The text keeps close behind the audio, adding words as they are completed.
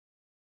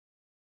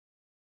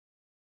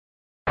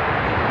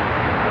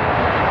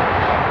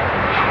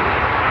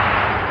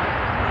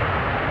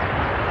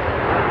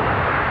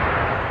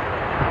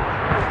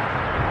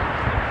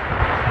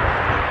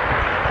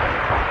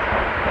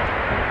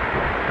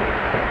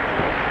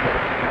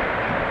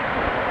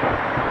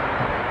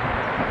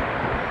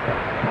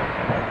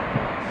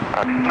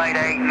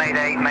Mayday,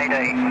 Mayday,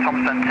 Mayday.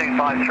 Thompson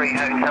 253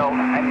 Hotel,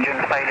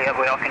 engine failure.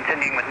 We are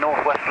continuing with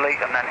northwesterly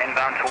and then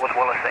inbound towards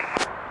Wallasey.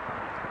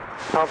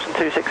 Thompson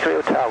 263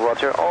 Hotel,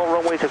 roger. All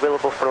runways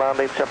available for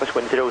landing. Surface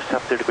wind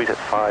 070 degrees at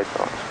 5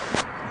 knots.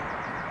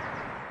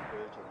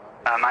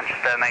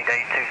 Manchester,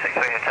 Mayday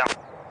 263 Hotel.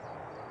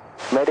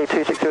 Mayday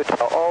 263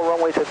 Hotel, all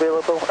runways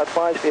available.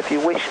 Advise me if you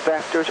wish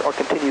vectors or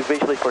continue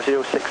visually for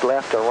 06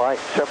 left or right.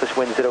 Surface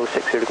wind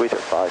 060 degrees at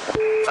 5.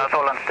 That's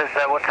all understood,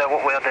 sir. What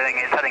we are doing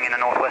is heading in a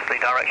northwesterly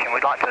direction.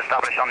 We'd like to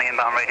establish on the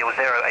inbound radial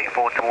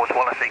 084 towards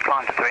Wallasey,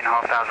 climb to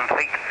 3,500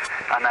 feet,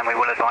 and then we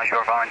will advise you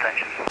of our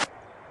intentions.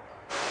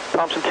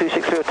 Thompson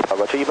 263 Hotel,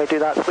 roger. You may do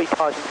that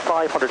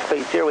 3,500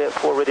 feet,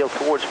 084 radial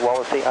towards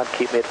Wallasey, and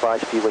keep me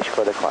advised if you wish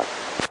further climb.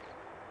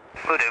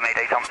 We'll do,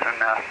 Mayday Thompson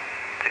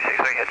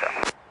 263 Hotel.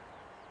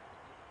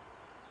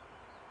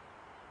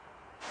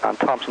 And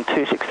Thompson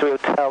 263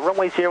 Hotel,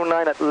 runway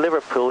 09 at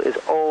Liverpool is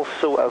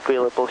also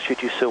available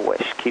should you so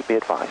wish. Keep me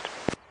advised.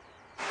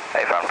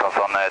 Hey, Thompson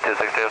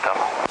 263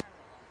 Hotel.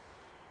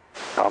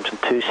 Thompson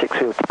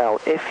 263 Hotel,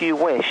 if you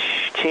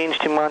wish, change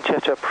to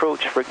Manchester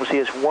approach frequency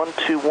is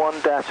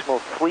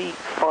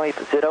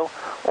 121.350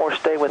 or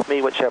stay with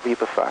me, whichever you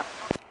prefer.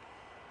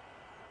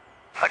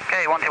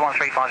 Okay,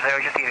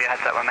 121350, just to give you a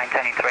heads up, we're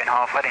maintaining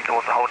 3.5, heading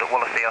towards the hold at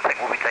Wallasey. I think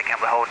we'll be taking up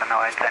the hold and now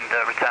I intend to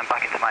return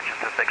back into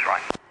Manchester 6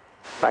 right.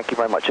 Thank you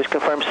very much. Just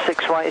confirm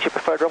 6 right is your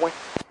preferred runway?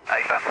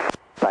 Hey, firm.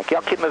 Thank you.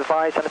 I'll keep them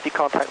advised and if you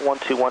contact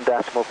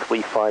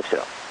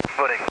 121.350.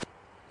 Buddy.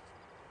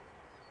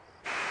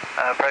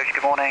 Approach,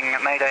 good morning.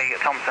 Mayday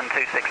Thompson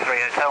 263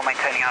 Hotel,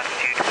 maintaining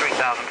altitude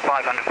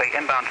 3,500 feet,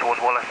 inbound towards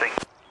Wallasey.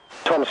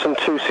 Thompson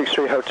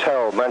 263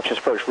 Hotel,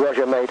 Manchester approach,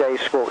 roger, Mayday,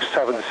 squawk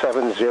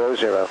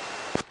 7700.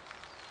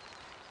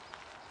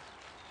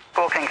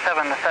 Squawking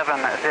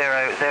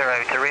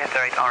 7700, to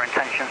reiterate our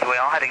intentions, we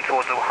are heading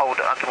towards the hold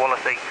at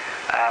Wallasey.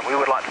 We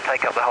would like to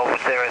take up the hold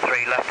with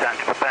 03 left turn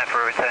to prepare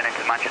for a return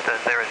into Manchester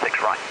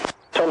 06 right.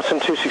 Thompson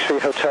 263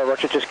 Hotel,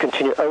 roger, just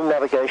continue own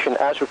navigation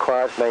as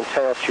required,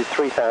 maintain altitude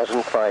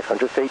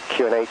 3,500 feet,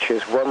 QNH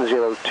is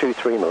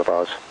 1023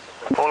 millibars.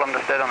 All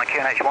understood on the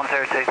QNH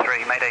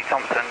 1023, Mayday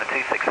Thompson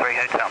 263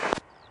 Hotel.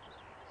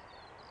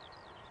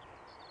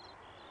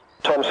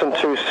 Thompson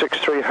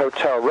 263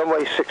 Hotel,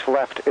 runway 6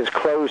 left is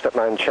closed at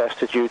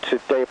Manchester due to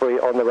debris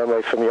on the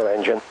runway from your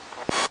engine.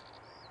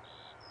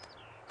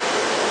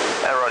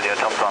 Roger,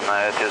 Thompson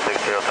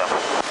 263 Hotel.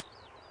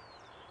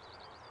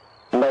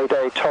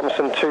 Mayday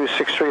Thompson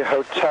 263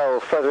 Hotel,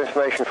 further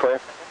information for you.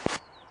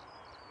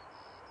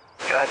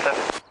 Go ahead, sir.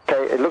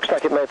 Okay, it looks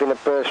like it may have been a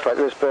bird strike.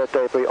 There is bird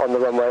debris on the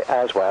runway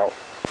as well.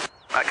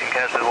 That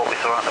concurs with what we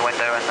saw out the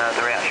window and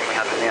the reaction we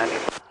had from the engine.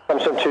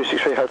 Thompson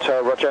 263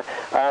 Hotel, roger.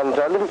 And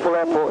Liverpool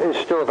Airport is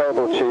still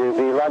available to you.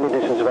 The landing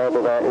distance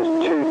available there is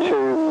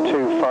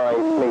 2225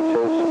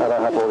 metres, and I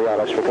have all the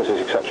ILS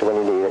frequencies, etc. when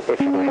you need it, if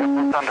you need it.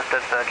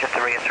 Understood, sir. Just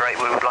to reiterate,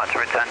 we would like to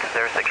return to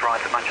 06 right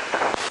at Manchester.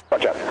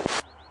 Roger.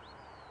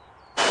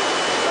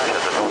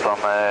 Manchester Thompson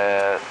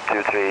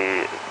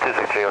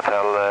 263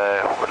 Hotel,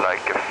 would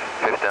like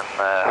 15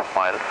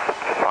 miles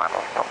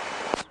final stop.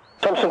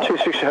 Thompson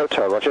 260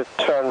 Hotel, roger.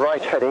 Turn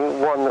right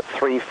heading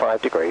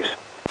 135 degrees.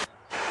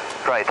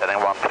 Right heading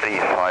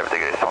 135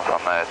 degrees, Thompson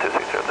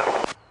 263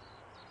 Hotel.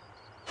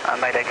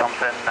 Mayday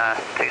Thompson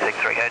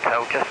 263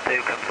 Hotel, just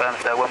to confirm,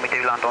 sir, when we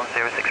do land on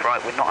 06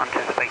 right, we're not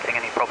anticipating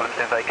any problems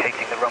in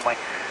vacating the runway.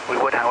 We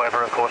would,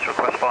 however, of course,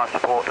 request fire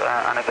support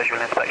and a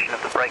visual inspection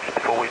of the brakes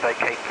before we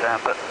vacate,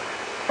 but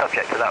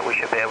subject to that, we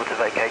should be able to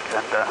vacate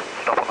and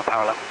stop on the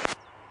parallel.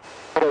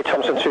 Mayday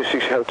Thompson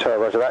 260 Hotel,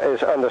 roger. That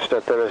is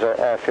understood. There is an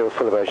airfield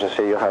full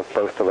emergency. You'll have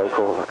both the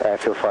local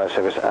airfield fire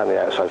service and the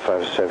outside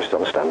fire service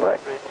on standby.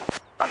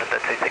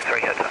 Understood,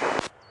 263 Hotel.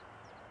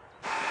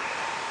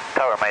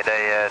 Tower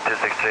Mayday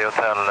 263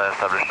 Hotel,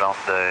 established on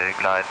the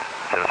glide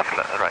 06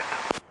 right.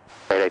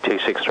 Mayday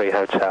 263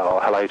 Hotel,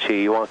 hello to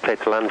you. You are clear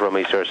to land,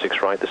 runway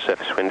 06 right, the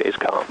surface wind is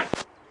calm.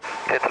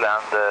 Clear to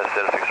land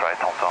 06 right,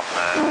 Thompson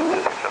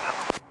 263 Hotel.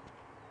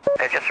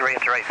 Just to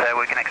reiterate, sir,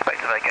 we can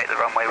expect to vacate the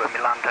runway when we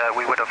land.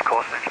 We would, of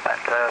course,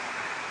 inspect.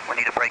 We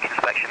need a brake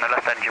inspection. The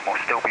left engine will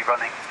still be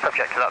running.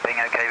 Subject to that being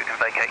okay, we can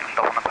vacate and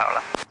stop on the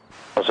parallel.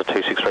 Also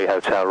 263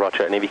 Hotel,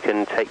 roger. And if you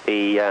can take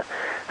the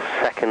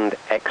second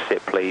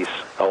exit, please,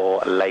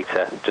 or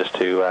later, just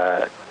to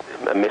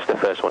miss the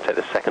first one, take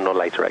the second or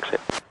later exit.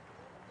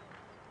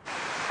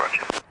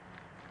 Roger.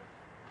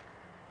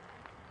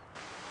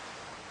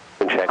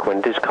 Check,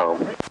 wind is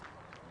calm.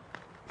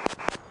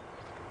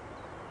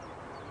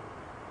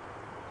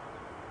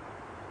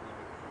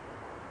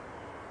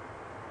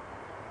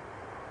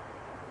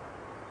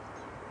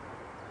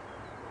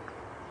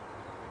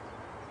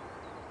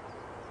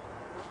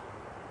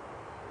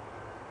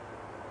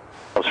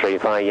 Top 3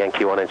 via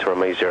Yankee 1 into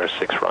runway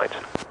 06 right.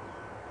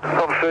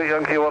 Top 3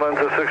 Yankee 1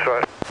 into 6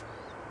 right.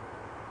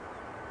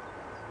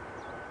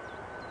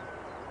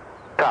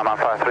 Time on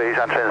 53,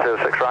 entering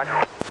 06 right.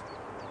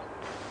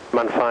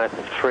 Man Fire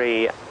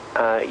 3,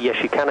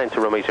 yes you can enter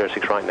runway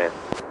 06 right now.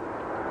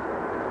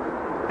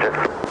 Good.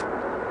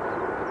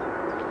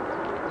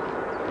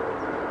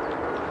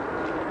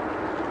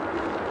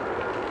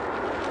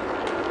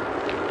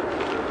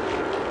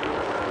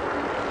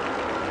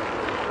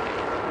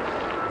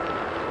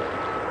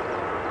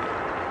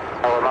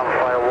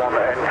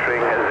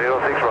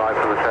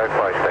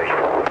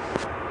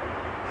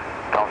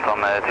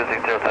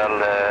 260 Hotel,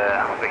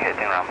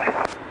 vacating runway.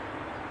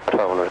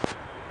 1200.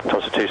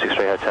 Thompson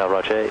 263 Hotel,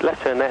 roger.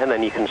 Left turn there and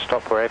then you can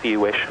stop wherever you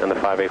wish and the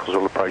fire vehicles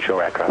will approach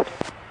your aircraft.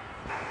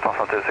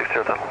 Thompson 260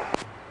 Hotel.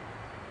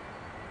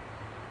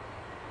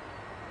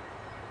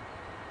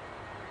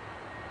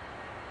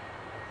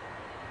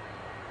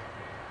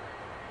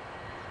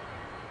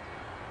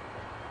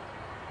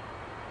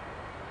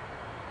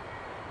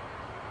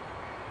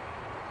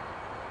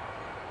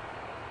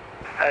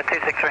 Uh,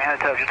 263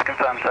 Hotel, just to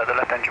confirm, sir, the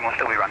left engine will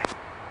still be running.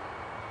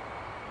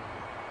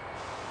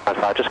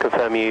 Alpha, just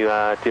confirm you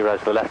do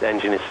realize the left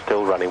engine is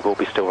still running, will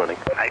be still running.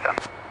 Over.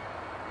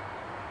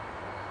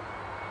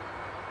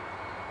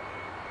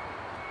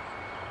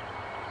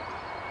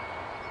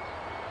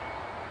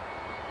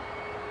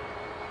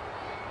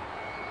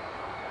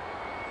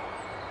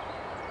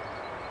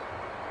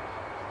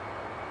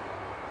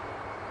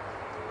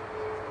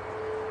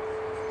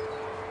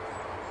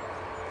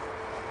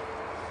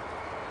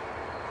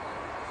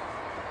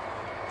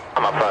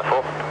 I'm up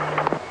 54.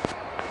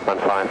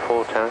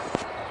 154, tower.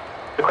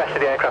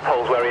 Requested the aircraft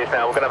holds where he is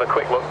now. We're going to have a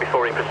quick look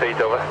before he proceeds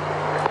over.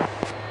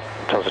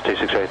 Thompson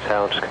 263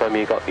 Hotel, just confirm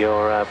you got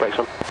your brakes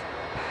on.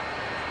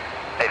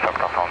 AFAB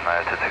Thompson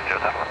 260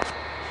 Hotel.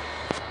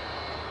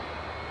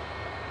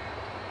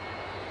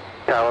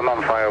 Tower,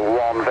 Mumfire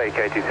 1,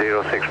 vacated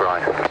 06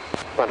 right.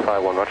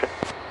 151, roger.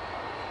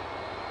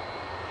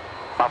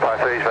 Mumfire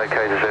 3 is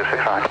vacated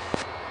 06 right.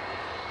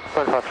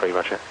 153,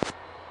 roger.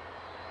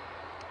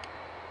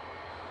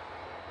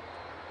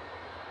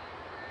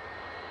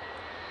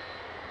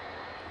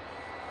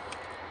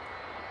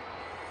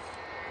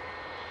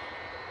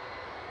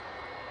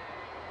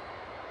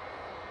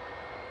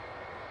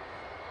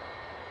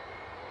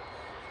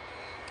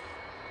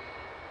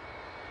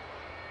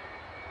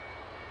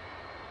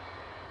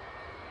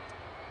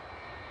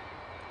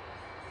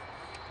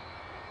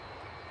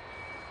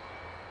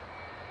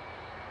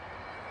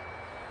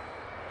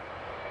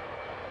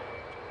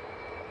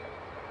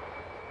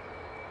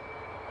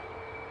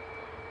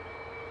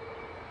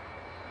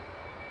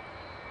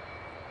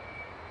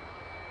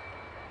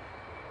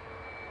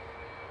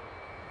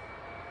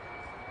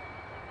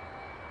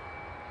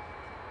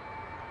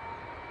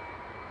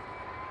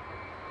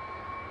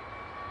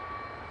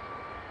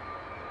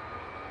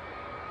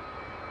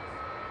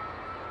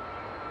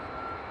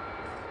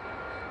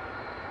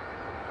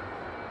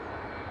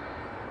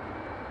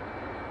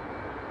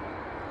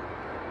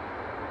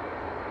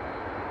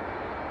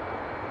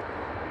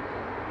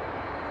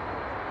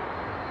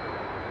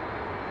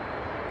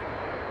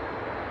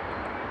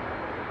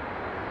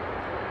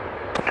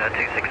 Uh,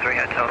 263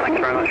 Hotel, thanks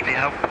very much for your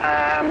help.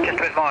 Just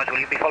to advise, will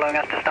you be following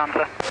us to stand,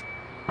 sir?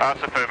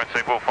 That's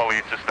affirmative, we'll follow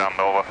you to stand,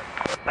 over.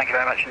 Thank you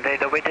very much indeed.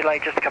 There'll be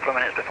delayed just a couple of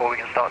minutes before we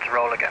can start to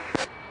roll again.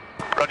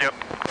 Roger.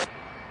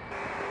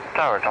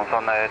 Tower,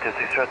 Thompson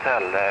 263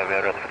 Hotel, we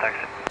are ready for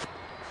taxi.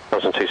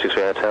 Thompson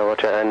 263 Hotel,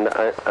 roger, and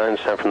I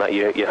understand from that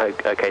you're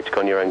okay to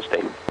go on your own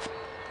steam.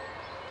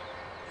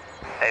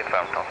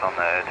 AFAB Thompson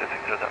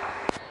 263 Hotel.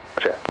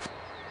 Roger.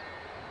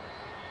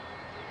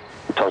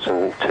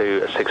 Thompson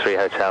 263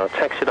 Hotel,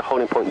 taxi to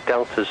holding point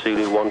Delta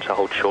Zulu 1 to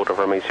hold short of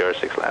runway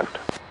 06 left.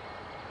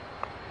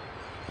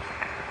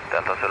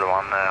 Delta Zulu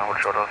 1, hold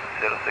short of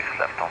 06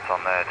 left,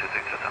 Thompson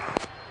 263 Hotel.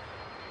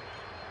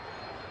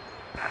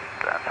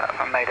 And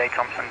from Mayday,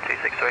 Thompson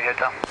 263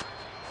 Hotel.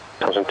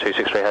 Thompson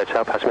 263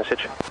 Hotel, pass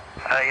message.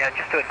 Yeah,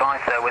 just to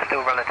advise, we're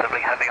still relatively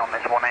heavy on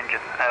this one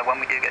engine.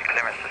 When we do get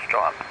clearance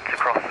to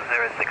cross the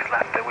 06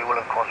 left, we will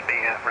of course be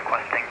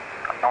requesting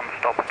a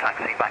non-stop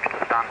taxi back to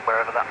stand,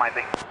 wherever that might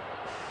be.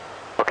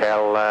 Okay,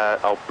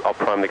 I'll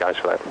prime the guys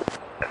for that.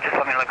 Just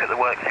having a look at the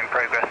works in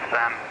progress.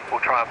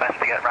 We'll try our best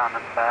to get around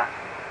and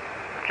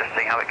just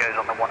see how it goes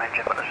on the one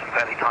engine, but there's some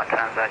fairly tight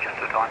turns there just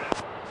to advise.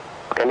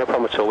 Okay, no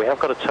problem at all. We have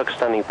got a tug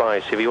standing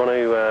by, so if you want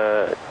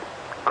to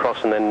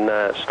cross and then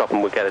stop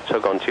and we'll get a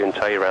tug onto you and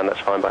tow you around, that's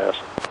fine by us.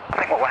 I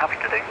think what we're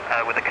happy to do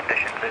with the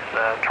conditions is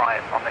try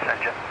it on this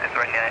engine. If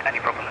there are any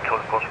problems at all,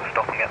 of course,